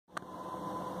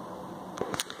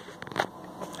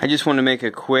I just want to make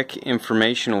a quick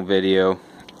informational video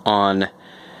on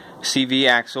CV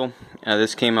axle.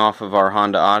 This came off of our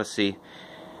Honda Odyssey.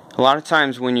 A lot of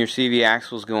times when your CV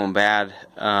axle is going bad,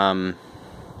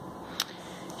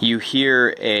 you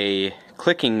hear a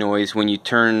clicking noise when you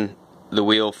turn the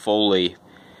wheel fully,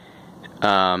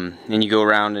 and you go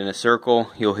around in a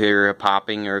circle. You'll hear a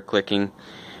popping or a clicking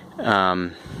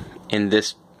in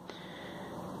this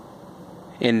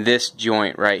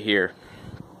joint right here.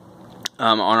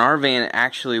 On our van,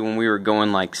 actually, when we were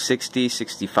going like 60,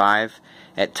 65,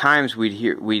 at times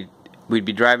we'd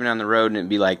be driving down the road and it'd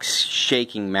be like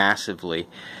shaking massively,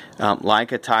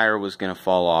 like a tire was going to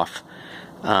fall off.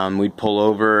 We'd pull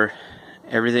over,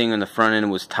 everything on the front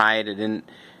end was tight. I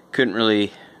couldn't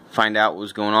really find out what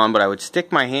was going on, but I would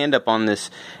stick my hand up on this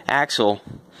axle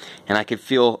and I could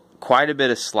feel quite a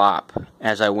bit of slop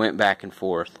as I went back and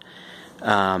forth.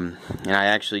 And I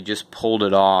actually just pulled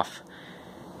it off,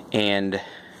 and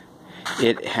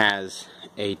it has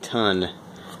a ton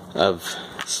of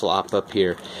slop up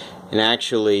here, and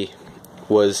actually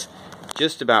was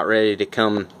just about ready to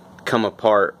come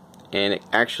apart, and it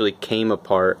actually came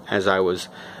apart as I was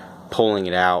pulling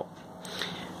it out.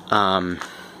 And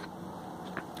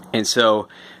so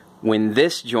when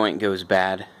this joint goes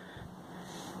bad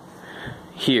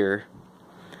here,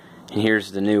 and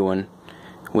here's the new one,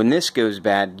 when this goes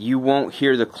bad, you won't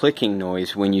hear the clicking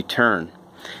noise when you turn.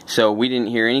 So we didn't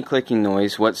hear any clicking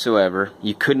noise whatsoever.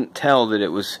 You couldn't tell that it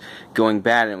was going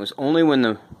bad, and it was only when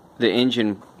the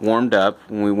engine warmed up,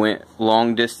 when we went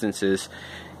long distances,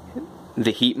 the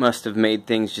heat must have made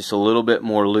things just a little bit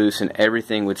more loose, and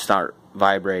everything would start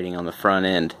vibrating on the front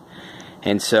end.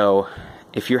 And so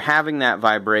if you're having that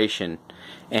vibration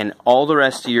and all the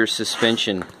rest of your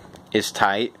suspension is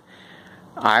tight,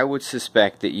 I would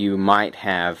suspect that you might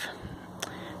have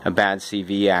a bad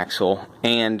CV axle,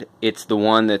 and it's the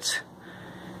one that's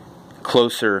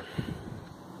closer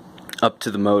up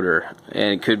to the motor, and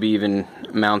it could be even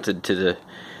mounted to the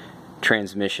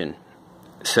transmission.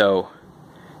 So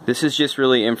this is just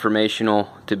really informational.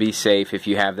 To be safe, if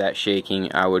you have that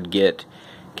shaking, I would get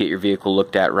your vehicle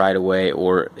looked at right away,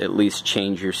 or at least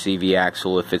change your CV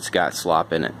axle if it's got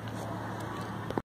slop in it.